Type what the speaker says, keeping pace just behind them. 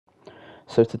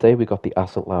So today we got the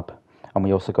Asset Lab, and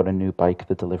we also got a new bike,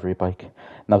 the delivery bike.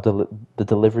 Now the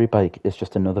delivery bike is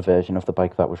just another version of the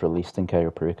bike that was released in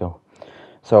Cayo Perico.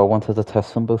 So I wanted to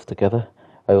test them both together.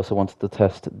 I also wanted to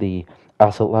test the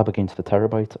Asset Lab against the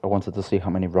Terabyte. I wanted to see how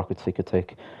many rockets they could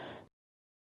take.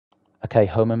 Okay,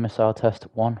 Homer missile test.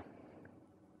 1,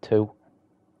 2,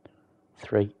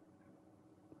 3,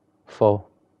 4,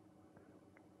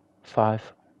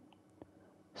 5,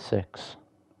 6,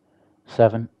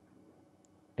 7,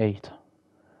 8,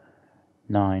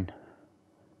 9,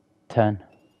 10,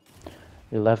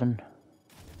 11,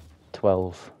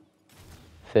 12,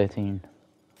 13,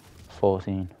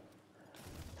 14,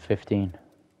 15,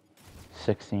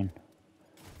 16,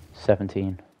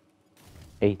 17,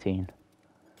 18,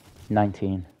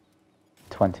 19,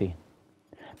 20.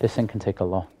 This thing can take a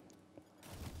lot.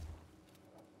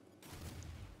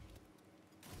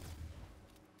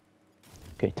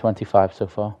 Okay, 25 so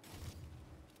far.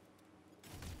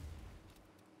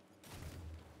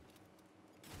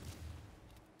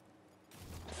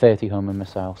 $30 Homer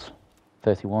missiles.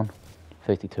 31,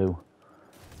 32,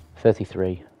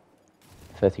 33,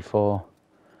 34,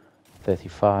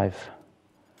 35,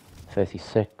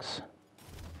 36,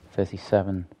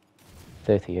 37,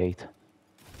 38,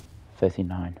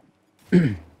 39,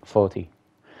 40.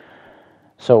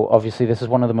 So obviously this is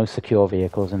one of the most secure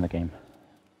vehicles in the game.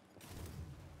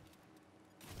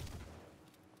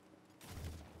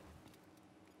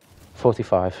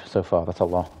 $45 so far, that's a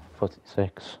lot.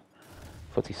 46,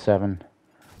 47,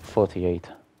 48.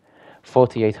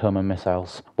 48 Homer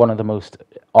missiles. One of the most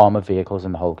armored vehicles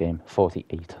in the whole game.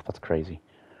 48, that's crazy.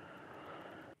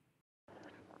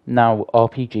 Now,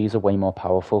 RPGs are way more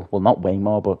powerful. Well, not way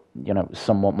more, but, you know,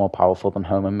 somewhat more powerful than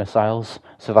Homer missiles.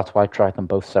 So that's why I tried them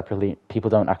both separately. People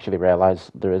don't actually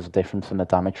realize there is a difference in the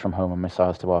damage from Homer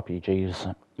missiles to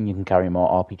RPGs. And you can carry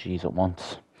more RPGs at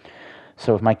once.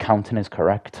 So if my counting is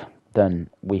correct, then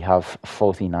we have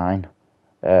 49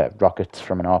 rockets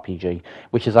from an RPG,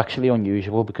 which is actually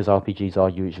unusual because RPGs are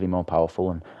usually more powerful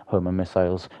than Homer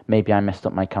missiles. Maybe I messed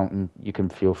up my counting. You can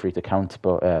feel free to count,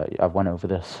 but I went over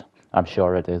this. I'm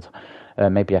sure I did.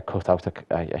 Maybe I cut out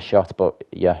a shot, but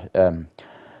yeah,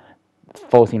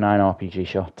 49 RPG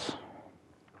shots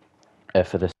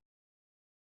for this.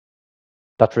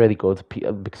 That's really good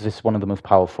because it's one of the most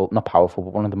powerful, not powerful,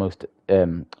 but one of the most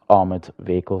armored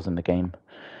vehicles in the game.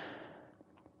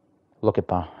 Look at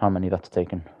that, how many that's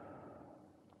taken.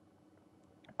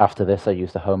 After this, I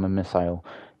used a Homer missile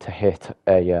to hit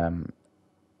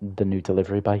the new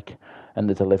delivery bike, and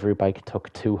the delivery bike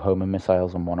took 2 Homer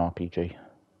missiles and 1 RPG.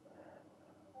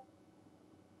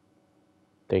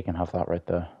 They can have that right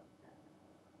there.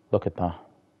 Look at that.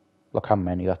 Look how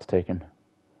many that's taken.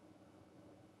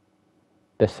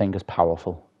 This thing is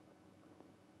powerful.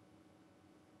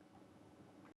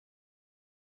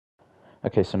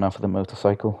 Okay, so now for the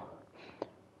motorcycle.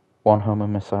 1 Homer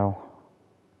missile.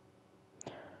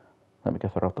 Let me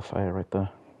get that out the fire right there.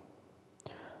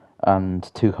 And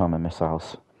 2 Homer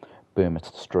missiles. Boom, it's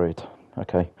destroyed.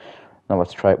 Okay, now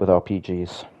let's try it with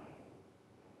RPGs.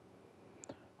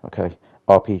 Okay,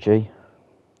 RPG.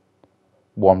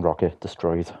 1 rocket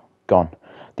destroyed. Gone.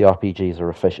 The RPGs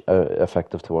are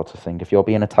effective towards the thing. If you're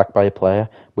being attacked by a player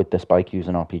with this bike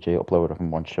using RPG, it'll blow it up in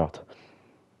 1 shot.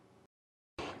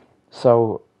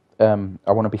 So,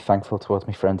 I want to be thankful towards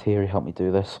my friend here. He helped me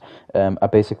do this. I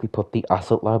basically put the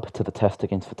Asset Lab to the test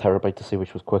against the Terabyte to see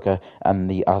which was quicker, and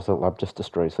the Asset Lab just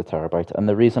destroys the Terabyte. And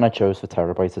the reason I chose the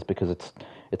Terabyte is because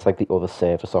it's like the other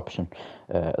service option,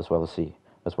 as well as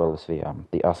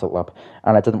the Asset Lab.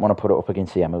 And I didn't want to put it up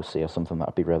against the MOC or something that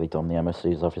would be really dumb. The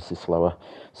MOC is obviously slower,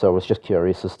 so I was just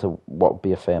curious as to what would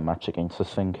be a fair match against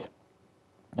this thing.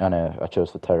 And I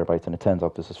chose the Terabyte, and it turns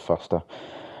out this is faster.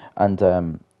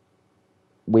 And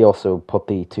we also put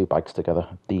the 2 bikes together,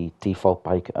 the default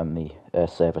bike and the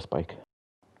service bike.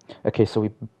 Okay, so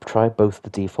we tried both the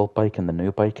default bike and the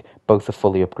new bike. Both are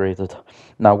fully upgraded.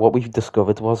 Now, what we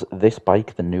discovered was this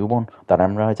bike, the new one that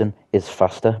I'm riding, is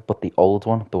faster, but the old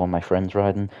one, the one my friend's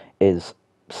riding, is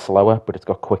slower, but it's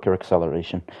got quicker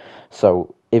acceleration.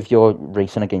 So if you're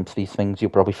racing against these things,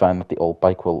 you'll probably find that the old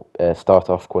bike will start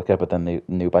off quicker, but then the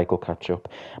new bike will catch up.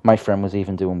 My friend was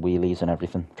even doing wheelies and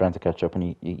everything, trying to catch up,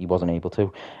 and he wasn't able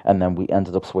to. And then we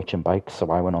ended up switching bikes,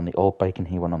 so I went on the old bike and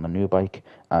he went on the new bike,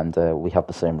 and we had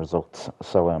the same results.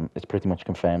 So it pretty much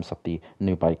confirms that the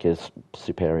new bike is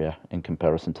superior in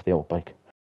comparison to the old bike.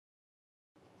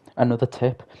 Another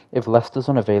tip, if Leicester's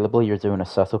unavailable, you're doing a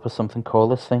setup or something, call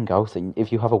this thing out, and if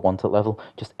you have a wanted level,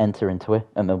 just enter into it,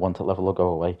 and the wanted level will go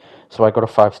away. So I got a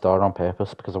 5-star on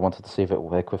purpose, because I wanted to see if it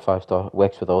works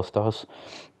with all stars.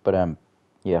 But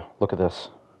yeah, look at this.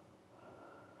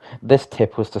 This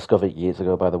tip was discovered years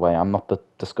ago, by the way. I'm not the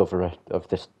discoverer of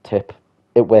this tip.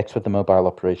 It works with the mobile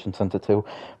operation center too,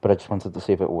 but I just wanted to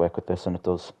see if it will work with this, and it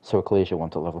does. So it clears your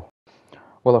wanter level.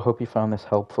 Well, I hope you found this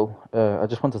helpful. I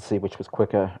just wanted to see which was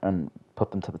quicker and put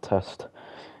them to the test.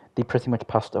 They pretty much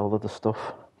passed all of the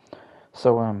stuff.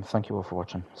 So thank you all for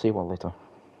watching. See you all later.